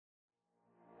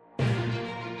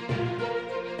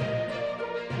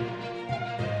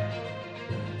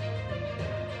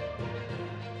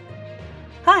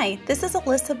Hi, this is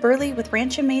Alyssa Burley with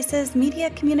Rancho Mesa's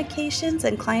Media Communications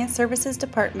and Client Services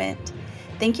Department.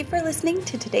 Thank you for listening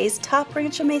to today's top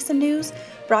Rancho Mesa news,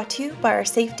 brought to you by our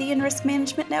Safety and Risk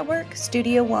Management Network,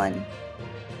 Studio One.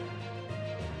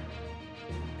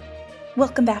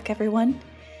 Welcome back, everyone.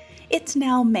 It's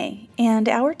now May, and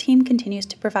our team continues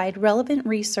to provide relevant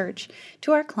research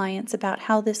to our clients about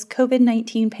how this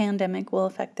COVID-19 pandemic will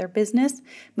affect their business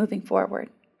moving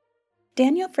forward.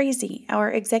 Daniel Frazee,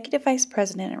 our Executive Vice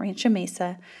President at Rancho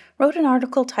Mesa, wrote an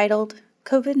article titled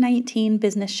COVID-19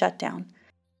 Business Shutdown: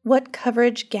 What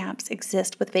Coverage Gaps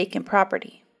Exist with Vacant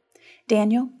Property?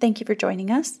 Daniel, thank you for joining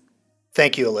us.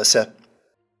 Thank you, Alyssa.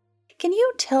 Can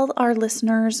you tell our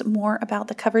listeners more about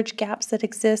the coverage gaps that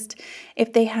exist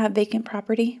if they have vacant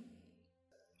property?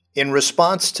 In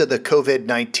response to the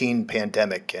COVID-19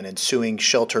 pandemic and ensuing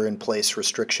shelter-in-place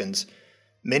restrictions,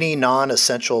 many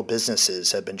non-essential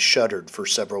businesses have been shuttered for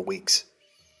several weeks.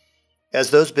 As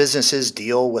those businesses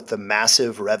deal with the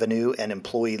massive revenue and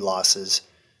employee losses,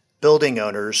 building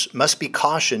owners must be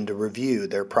cautioned to review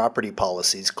their property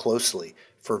policies closely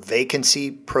for vacancy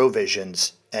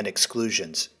provisions and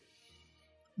exclusions.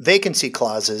 Vacancy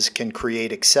clauses can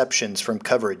create exceptions from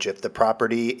coverage if the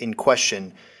property in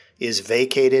question is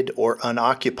vacated or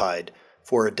unoccupied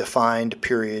for a defined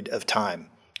period of time,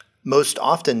 most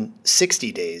often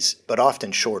 60 days, but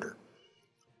often shorter.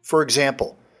 For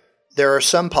example, there are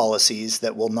some policies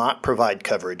that will not provide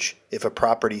coverage if a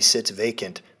property sits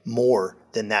vacant more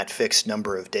than that fixed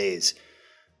number of days,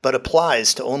 but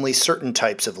applies to only certain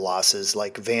types of losses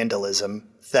like vandalism,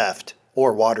 theft,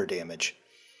 or water damage.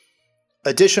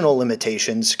 Additional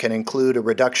limitations can include a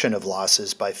reduction of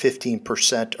losses by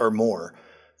 15% or more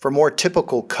for more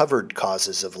typical covered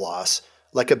causes of loss,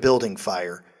 like a building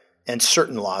fire, and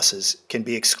certain losses can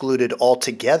be excluded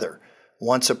altogether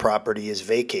once a property is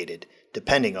vacated,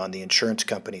 depending on the insurance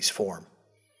company's form.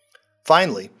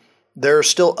 Finally, there are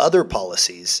still other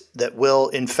policies that will,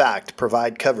 in fact,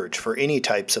 provide coverage for any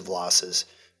types of losses,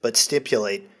 but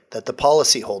stipulate that the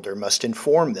policyholder must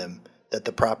inform them that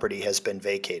the property has been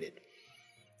vacated.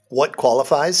 What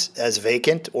qualifies as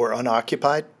vacant or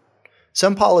unoccupied?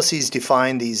 Some policies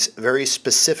define these very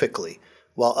specifically,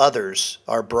 while others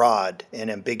are broad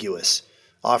and ambiguous,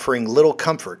 offering little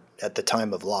comfort at the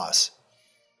time of loss.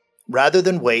 Rather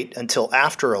than wait until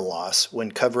after a loss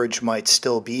when coverage might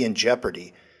still be in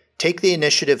jeopardy, take the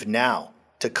initiative now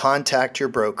to contact your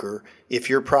broker if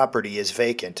your property is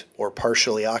vacant or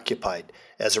partially occupied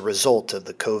as a result of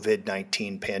the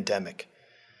COVID-19 pandemic.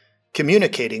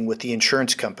 Communicating with the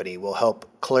insurance company will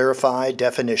help clarify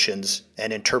definitions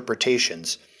and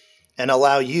interpretations and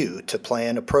allow you to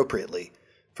plan appropriately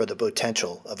for the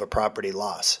potential of a property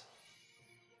loss.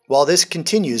 While this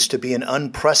continues to be an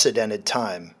unprecedented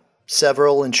time,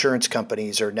 several insurance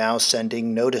companies are now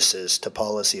sending notices to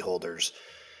policyholders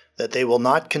that they will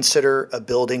not consider a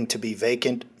building to be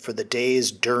vacant for the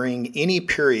days during any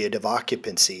period of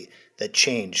occupancy that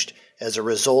changed as a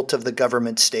result of the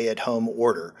government stay-at-home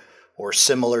order or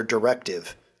similar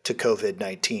directive to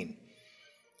COVID-19.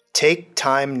 Take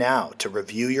time now to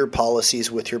review your policies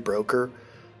with your broker,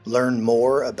 learn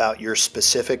more about your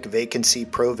specific vacancy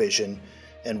provision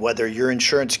and whether your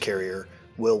insurance carrier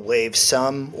will waive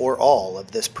some or all of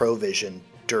this provision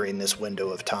during this window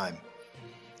of time.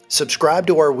 Subscribe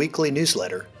to our weekly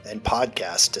newsletter and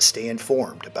podcast to stay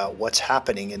informed about what's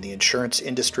happening in the insurance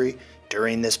industry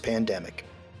during this pandemic.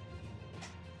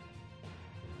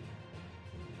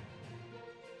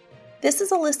 This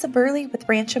is Alyssa Burley with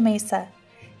Rancho Mesa.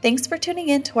 Thanks for tuning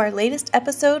in to our latest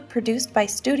episode produced by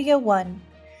Studio One.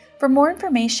 For more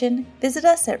information, visit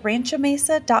us at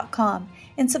ranchomesa.com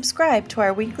and subscribe to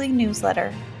our weekly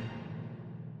newsletter.